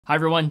Hi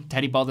everyone,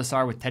 Teddy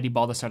Baldassarre with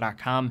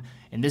TeddyBaldassarre.com.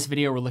 In this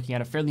video, we're looking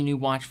at a fairly new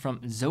watch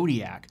from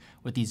Zodiac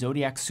with the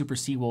Zodiac Super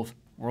Seawolf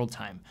World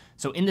Time.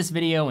 So in this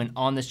video and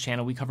on this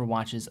channel, we cover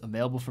watches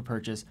available for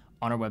purchase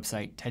on our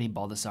website,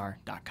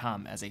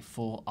 TeddyBaldassarre.com, as a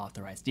full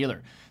authorized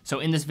dealer. So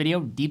in this video,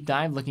 deep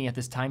dive looking at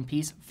this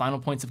timepiece, final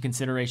points of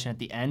consideration at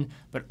the end,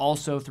 but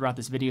also throughout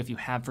this video, if you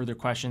have further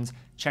questions,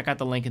 check out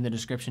the link in the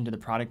description to the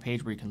product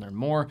page where you can learn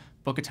more,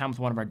 book a time with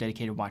one of our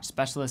dedicated watch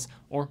specialists,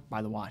 or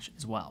buy the watch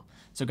as well.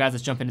 So guys,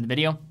 let's jump into the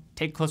video,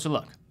 take a closer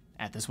look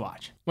at this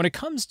watch. When it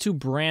comes to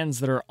brands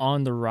that are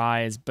on the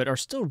rise but are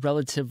still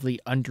relatively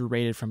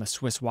underrated from a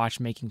Swiss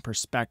watchmaking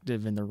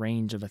perspective in the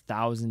range of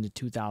 $1,000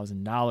 to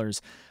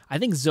 $2,000, I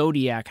think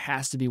Zodiac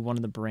has to be one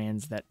of the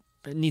brands that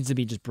needs to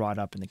be just brought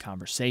up in the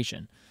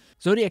conversation.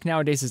 Zodiac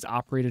nowadays is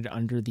operated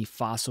under the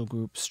Fossil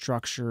Group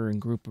structure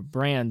and group of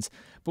brands,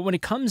 but when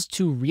it comes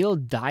to real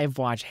dive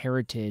watch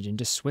heritage and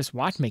just Swiss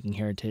watchmaking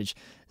heritage,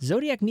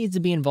 Zodiac needs to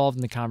be involved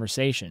in the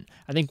conversation.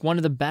 I think one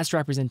of the best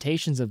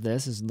representations of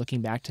this is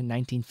looking back to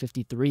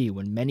 1953,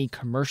 when many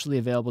commercially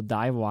available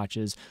dive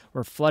watches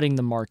were flooding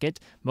the market,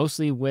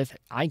 mostly with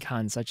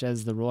icons such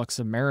as the Rolex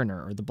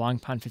Submariner or the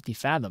Blancpain 50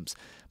 Fathoms.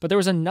 But there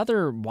was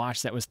another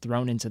watch that was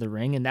thrown into the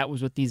ring, and that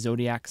was with the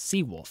Zodiac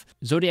Seawolf.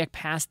 Zodiac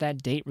past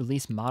that date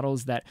released models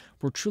that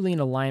were truly in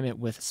alignment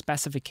with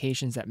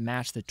specifications that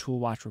matched the tool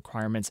watch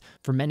requirements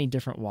for many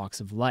different walks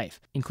of life,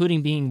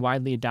 including being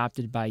widely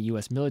adopted by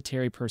U.S.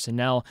 military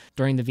personnel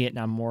during the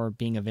Vietnam War,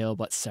 being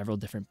available at several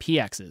different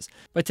PXs.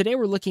 But today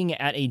we're looking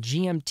at a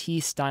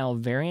GMT style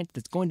variant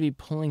that's going to be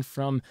pulling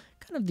from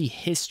kind of the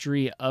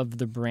history of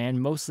the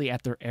brand, mostly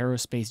at their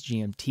aerospace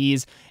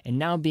GMTs, and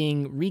now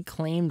being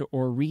reclaimed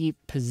or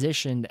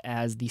repositioned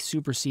as the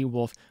Super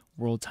Seawolf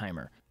World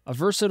Timer. A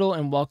versatile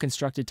and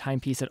well-constructed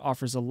timepiece that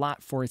offers a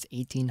lot for its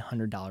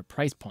 $1,800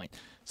 price point.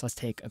 So let's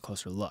take a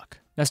closer look.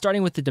 Now,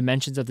 starting with the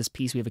dimensions of this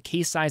piece, we have a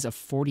case size of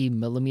 40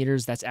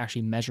 millimeters. That's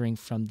actually measuring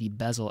from the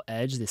bezel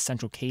edge. The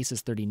central case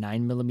is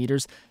 39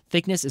 millimeters.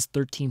 Thickness is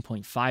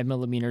 13.5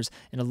 millimeters,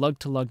 and a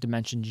lug-to-lug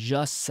dimension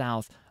just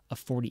south of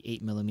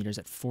 48 millimeters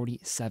at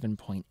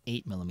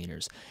 47.8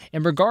 millimeters.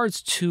 In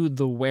regards to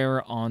the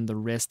wear on the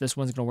wrist, this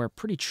one's going to wear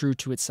pretty true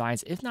to its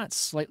size, if not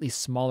slightly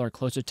smaller,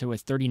 closer to a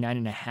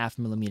 39.5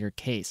 millimeter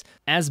case.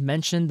 As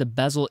mentioned, the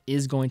bezel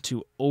is going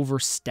to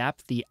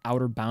overstep the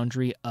outer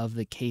boundary of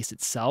the case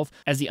itself,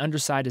 as the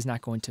underside is not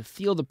going to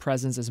feel the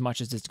presence as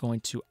much as it's going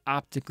to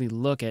optically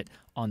look it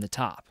on the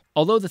top.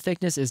 Although the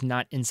thickness is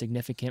not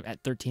insignificant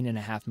at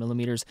 13.5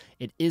 millimeters,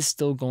 it is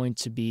still going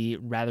to be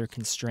rather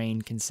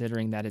constrained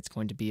considering that it's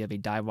going to be of a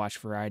dive watch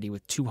variety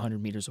with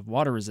 200 meters of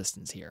water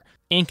resistance here.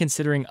 And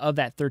considering of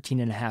that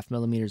 13.5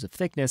 millimeters of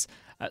thickness,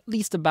 at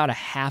least about a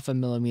half a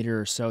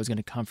millimeter or so is going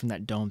to come from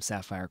that dome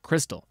sapphire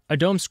crystal. A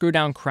dome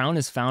screw-down crown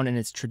is found in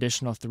its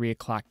traditional 3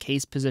 o'clock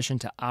case position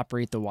to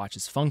operate the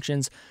watch's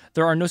functions.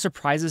 There are no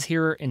surprises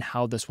here in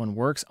how this one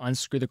works.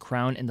 Unscrew the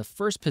crown in the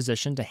first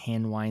position to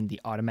hand wind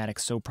the automatic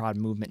SOPROD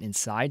movement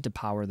inside to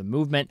power the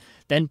movement,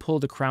 then pull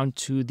the crown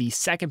to the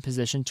second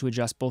position to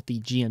adjust both the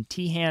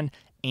GMT hand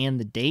and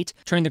the date.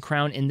 Turning the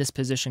crown in this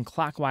position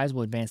clockwise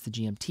will advance the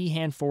GMT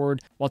hand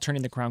forward, while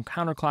turning the crown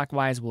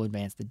counterclockwise will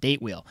advance the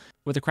date wheel.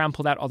 With the crown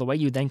pulled out all the way,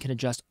 you then can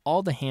adjust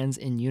all the hands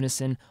in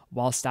unison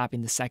while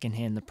stopping the second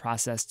hand in the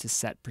process to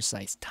set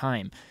precise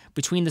time.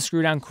 Between the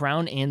screw-down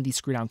crown and the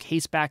screw-down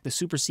case back, the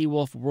Super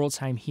Seawolf World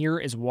Time here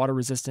is water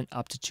resistant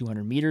up to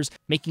 200 meters,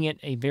 making it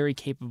a very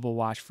capable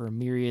watch for a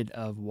myriad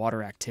of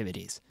water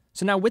activities.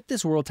 So now with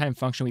this World Time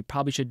function, we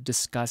probably should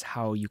discuss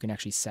how you can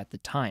actually set the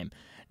time.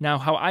 Now,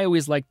 how I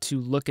always like to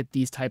look at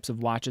these types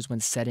of watches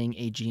when setting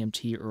a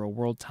GMT or a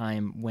World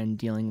Time when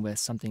dealing with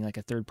something like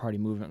a third-party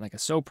movement like a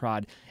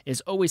SOPROD is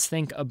always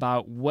think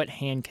about what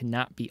hand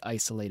cannot be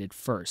isolated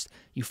first.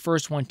 You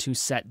first want to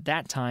set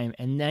that time,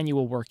 and then you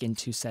will work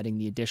into setting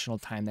the additional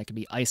time that can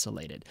be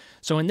isolated.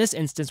 So in this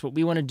instance, what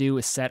we want to do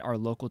is set our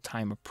local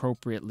time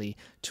appropriately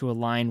to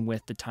align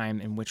with the time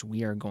in which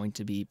we are going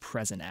to be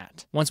present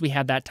at. Once we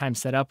have that time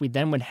set up, we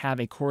then would have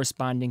a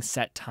corresponding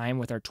set time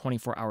with our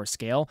 24-hour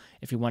scale.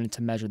 If you wanted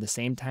to measure the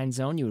same time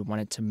zone, you would want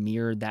it to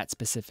mirror that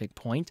specific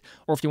point.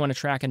 Or if you want to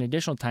track an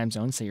additional time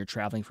zone, say you're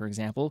traveling, for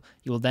example,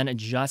 you will then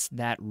adjust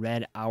that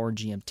red hour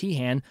GMT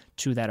hand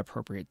to that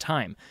appropriate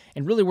time.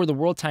 And really where the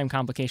World Time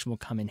complication will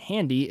come in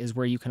handy is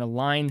where you can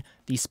align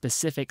the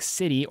specific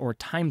city or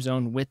time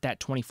zone with that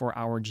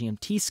 24-hour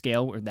GMT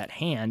scale or that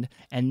hand,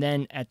 and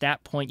then at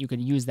that point you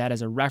could use that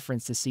as a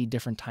reference to see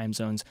different time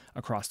zones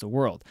across the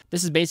world.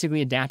 This is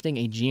basically adapting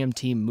a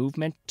GMT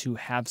movement to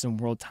have some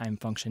World Time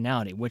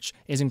functionality, which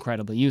is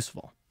incredibly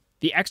useful.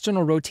 The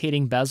external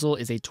rotating bezel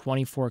is a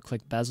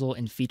 24-click bezel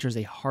and features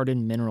a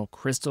hardened mineral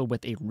crystal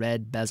with a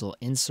red bezel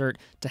insert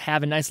to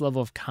have a nice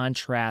level of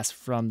contrast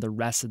from the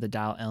rest of the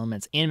dial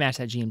elements and match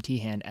that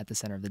GMT hand at the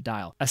center of the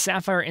dial. A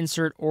sapphire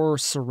insert or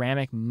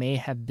ceramic may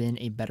have been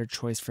a better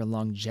choice for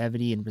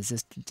longevity and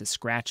resistance to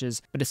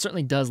scratches, but it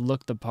certainly does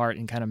look the part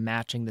in kind of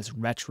matching this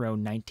retro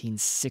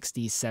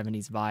 1960s,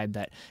 70s vibe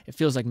that it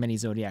feels like many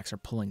Zodiacs are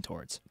pulling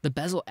towards. The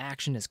bezel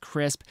action is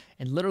crisp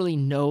and literally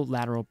no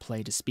lateral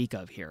play to speak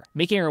of here.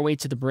 Making our way way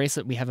to the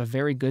bracelet, we have a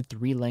very good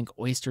 3-link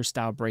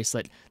oyster-style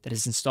bracelet that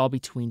is installed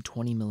between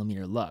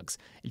 20mm lugs.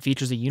 It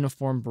features a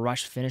uniform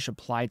brush finish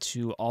applied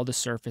to all the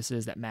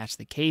surfaces that match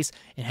the case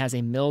and has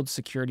a milled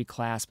security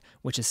clasp,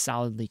 which is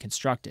solidly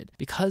constructed.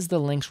 Because the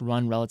links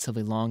run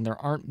relatively long,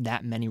 there aren't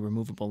that many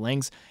removable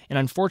links, and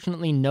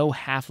unfortunately no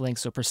half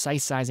links, so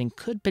precise sizing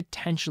could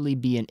potentially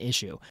be an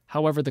issue.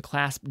 However, the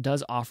clasp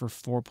does offer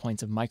 4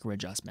 points of micro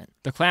adjustment.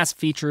 The clasp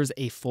features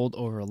a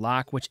fold-over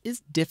lock, which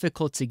is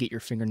difficult to get your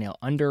fingernail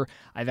under.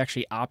 I've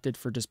actually opted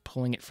for just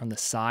pulling it from the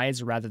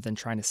sides rather than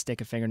trying to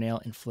stick a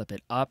fingernail and flip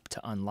it up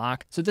to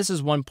unlock. So this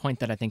is one point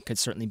that I think could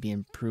certainly be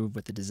improved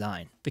with the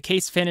design. The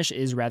case finish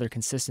is rather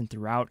consistent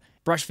throughout.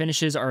 Brush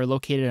finishes are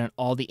located on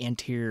all the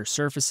anterior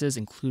surfaces,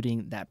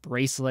 including that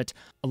bracelet.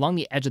 Along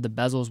the edge of the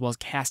bezel, as well as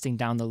casting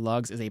down the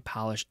lugs, is a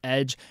polished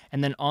edge,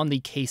 and then on the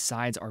case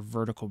sides are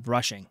vertical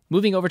brushing.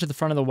 Moving over to the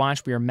front of the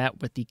watch, we are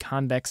met with the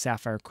convex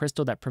sapphire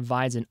crystal that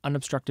provides an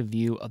unobstructed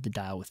view of the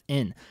dial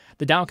within.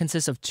 The dial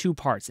consists of 2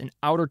 parts, an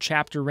outer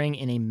chapter ring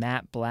in a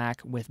matte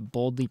black with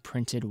boldly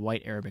printed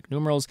white Arabic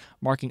numerals,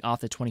 marking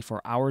off the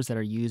 24 hours that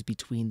are used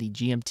between the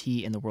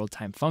GMT and the world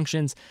time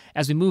functions.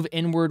 As we move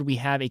inward, we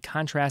have a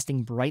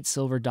contrasting bright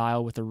silver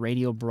dial with a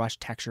radial brush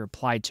texture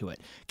applied to it,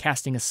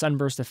 casting a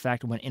sunburst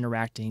effect when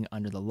interacting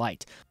under the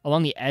light.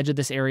 Along the edge of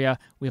this area,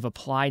 we have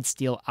applied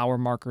steel hour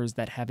markers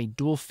that have a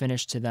dual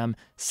finish to them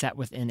set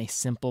within a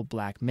simple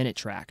black minute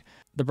track.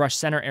 The brush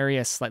center area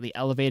is slightly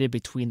elevated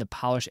between the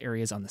polish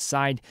areas on the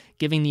side,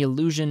 giving the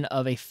illusion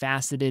of a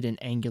faceted and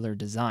angular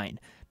design.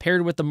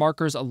 Paired with the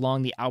markers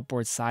along the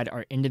outboard side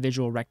are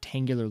individual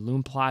rectangular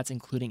lume plots,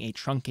 including a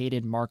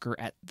truncated marker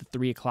at the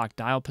 3 o'clock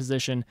dial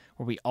position,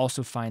 where we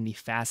also find the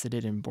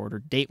faceted and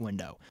bordered date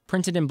window.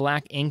 Printed in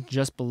black ink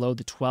just below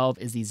the 12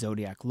 is the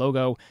Zodiac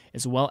logo,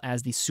 as well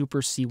as the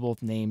Super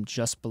Seawolf name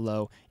just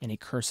below in a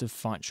cursive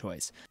font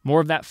choice.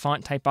 More of that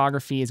font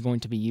typography is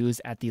going to be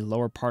used at the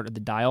lower part of the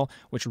dial,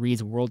 which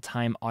reads World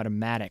Time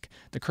Automatic.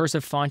 The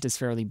cursive font is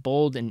fairly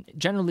bold and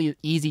generally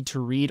easy to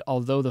read,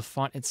 although the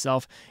font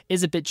itself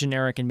is a bit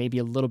generic and maybe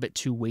a little bit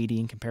too weighty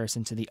in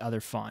comparison to the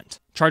other font.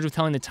 Charged with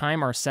telling the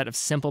time are a set of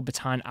simple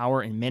baton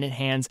hour and minute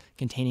hands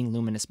containing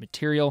luminous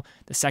material.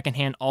 The second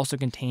hand also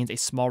contains a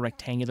small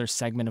rectangular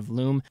segment of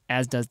lume,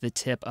 as does the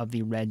tip of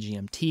the red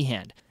GMT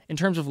hand. In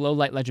terms of low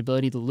light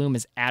legibility, the lume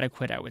is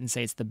adequate. I wouldn't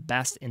say it's the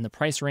best in the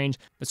price range,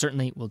 but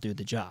certainly will do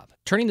the job.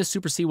 Turning the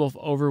Super Seawolf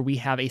over, we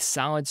have a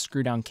solid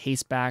screw-down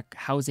case back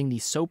housing the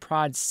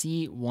Soprod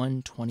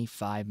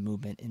C125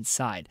 movement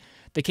inside.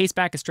 The case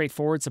back is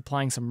straightforward,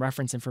 supplying some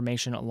reference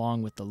information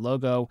along with the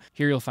logo.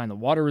 Here you'll find the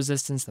water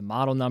resistance, the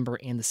model number,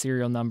 and the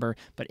serial number,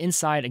 but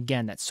inside,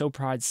 again, that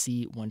Soprod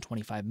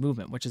C125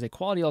 movement, which is a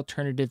quality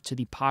alternative to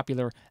the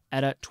popular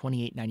ETA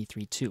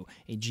 2893-2,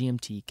 a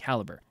GMT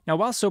caliber. Now,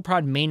 while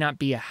Soprod may not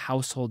be a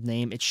household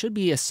name, it should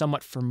be a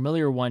somewhat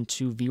familiar one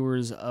to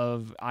viewers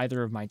of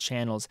either of my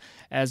channels,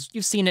 as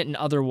you've seen it in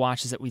other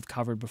watches that we've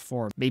covered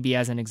before, maybe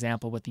as an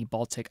example with the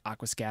Baltic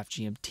Aquascaphe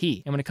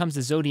GMT. And when it comes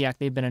to Zodiac,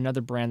 they've been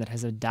another brand that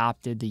has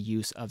adopted the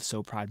use of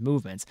Soprod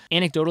movements.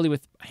 Anecdotally,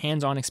 with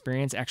hands-on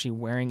experience actually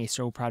wearing a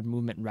Soprod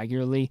movement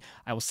regularly,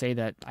 I will say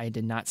that I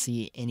did not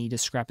see any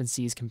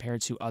discrepancies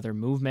compared to other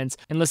movements,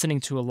 and listening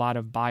to a lot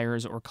of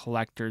buyers or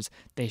collectors,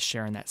 they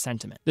share in that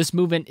sentiment. This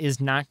movement is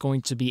not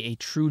going to be a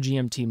true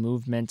GMT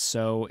movement,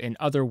 so in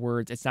other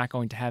words, it's not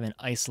going to have an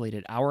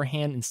isolated hour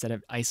hand instead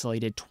of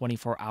isolated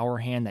 24-hour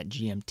hand, that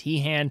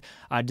GMT hand.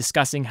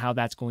 Discussing how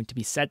that's going to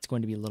be set, it's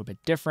going to be a little bit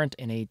different.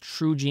 In a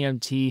true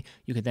GMT,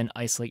 you could then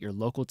isolate your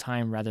local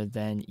time rather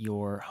than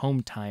your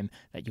home time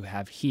that you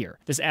have here.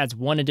 This adds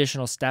one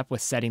additional step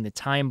with setting the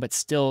time, but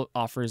still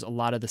offers a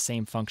lot of the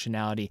same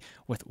functionality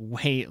with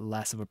way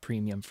less of a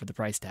premium for the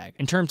price tag.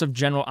 In terms of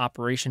general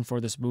operation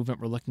for this movement,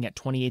 we're looking at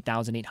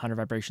 28,800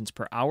 vibrations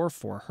per hour,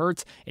 4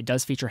 hertz. It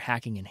does feature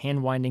hacking and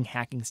hand winding.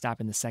 Hacking stop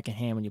in the second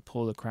hand when you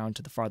pull the crown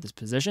to the farthest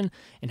position,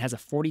 and has a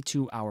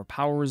 42-hour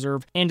power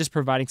reserve, and is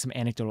providing some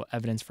anecdotal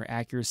evidence for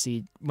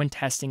accuracy. When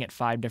testing at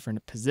 5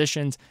 different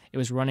positions, it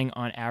was running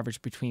on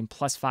average between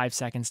 +5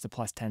 seconds to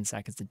 +10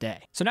 seconds a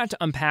day. So now to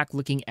unpack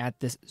looking at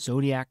this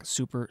Zodiac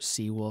Super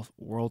Seawolf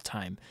World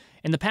Time.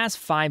 In the past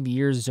 5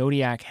 years,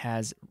 Zodiac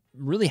has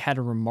really had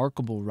a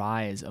remarkable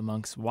rise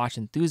amongst watch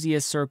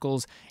enthusiast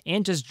circles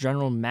and just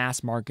general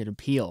mass market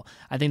appeal.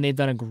 I think they've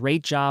done a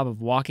great job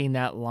of walking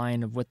that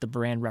line of what the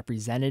brand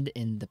represented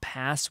in the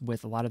past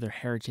with a lot of their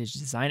heritage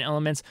design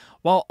elements,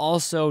 while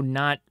also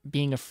not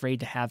being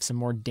afraid to have some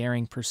more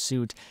daring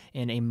pursuit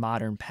in a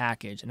modern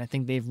package. And I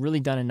think they've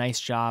really done a nice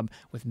job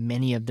with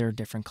many of their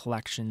different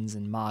collections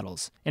and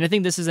models. And I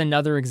think this is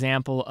another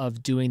example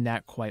of doing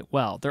that quite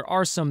well. There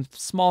are some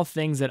small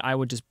things that I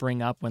would just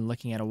bring up when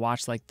looking at a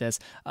watch like this.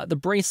 The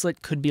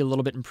bracelet could be a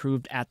little bit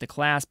improved at the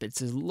clasp.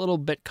 It's a little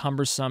bit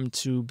cumbersome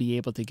to be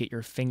able to get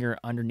your finger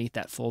underneath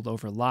that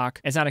fold-over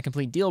lock. It's not a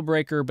complete deal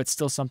breaker, but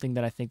still something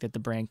that I think that the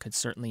brand could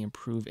certainly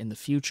improve in the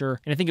future.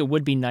 And I think it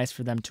would be nice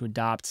for them to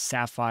adopt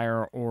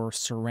sapphire or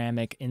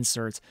ceramic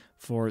inserts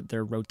for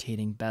their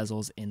rotating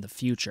bezels in the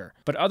future.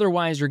 But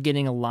otherwise, you're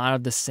getting a lot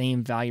of the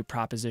same value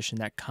proposition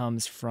that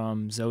comes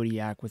from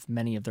Zodiac with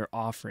many of their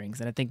offerings.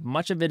 And I think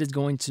much of it is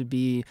going to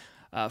be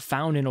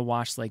found in a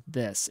watch like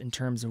this in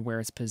terms of where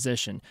it's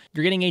positioned.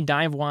 You're getting a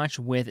dive watch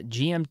with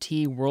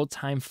GMT world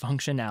time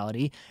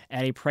functionality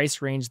at a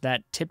price range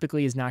that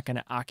typically is not going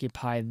to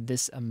occupy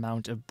this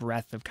amount of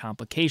breadth of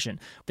complication.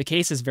 The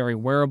case is very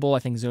wearable. I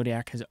think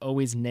Zodiac has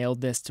always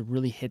nailed this to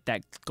really hit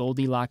that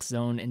Goldilocks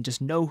zone and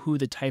just know who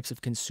the types of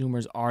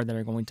consumers are that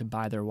are going to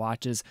buy their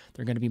watches.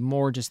 They're going to be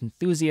more just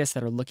enthusiasts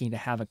that are looking to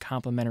have a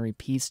complementary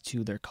piece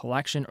to their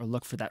collection or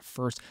look for that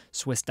first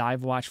Swiss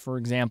dive watch, for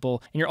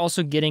example. And you're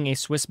also getting a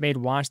Swiss-made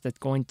watch that's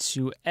going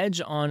to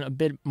edge on a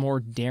bit more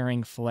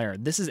daring flair.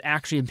 This is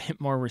actually a bit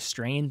more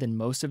restrained than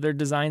most of their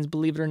designs,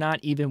 believe it or not,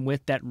 even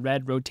with that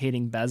red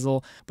rotating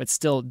bezel, but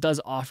still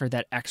does offer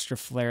that extra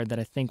flair that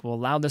I think will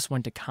allow this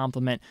one to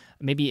complement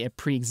maybe a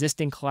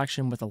pre-existing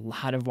collection with a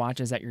lot of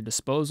watches at your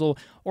disposal,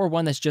 or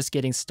one that's just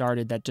getting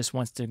started that just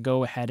wants to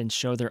go ahead and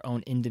show their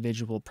own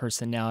individual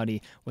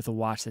personality with a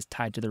watch that's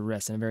tied to the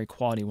wrist, and a very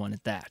quality one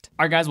at that.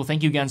 All right, guys, well,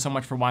 thank you again so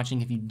much for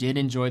watching. If you did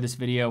enjoy this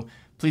video,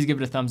 please give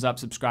it a thumbs up,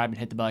 subscribe, and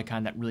hit the bell icon.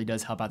 That really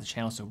does help out the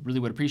channel, so really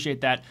would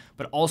appreciate that.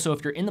 But also,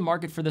 if you're in the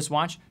market for this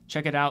watch,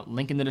 check it out.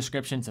 Link in the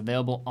description. It's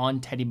available on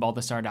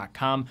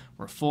teddybaldassarre.com.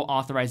 We're a full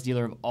authorized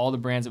dealer of all the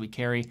brands that we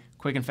carry,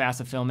 quick and fast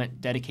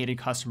fulfillment, dedicated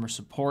customer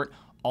support.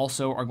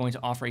 Also are going to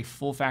offer a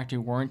full factory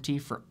warranty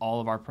for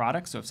all of our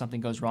products. So if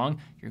something goes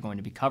wrong, you're going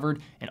to be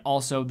covered. And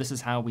also, this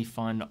is how we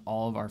fund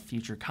all of our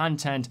future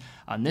content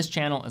on this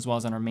channel, as well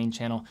as on our main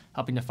channel,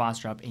 helping to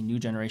foster up a new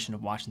generation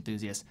of watch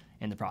enthusiasts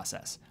in the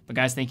process. But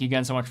guys, thank you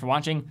again so much for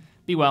watching.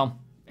 Be well,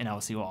 and I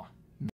will see you all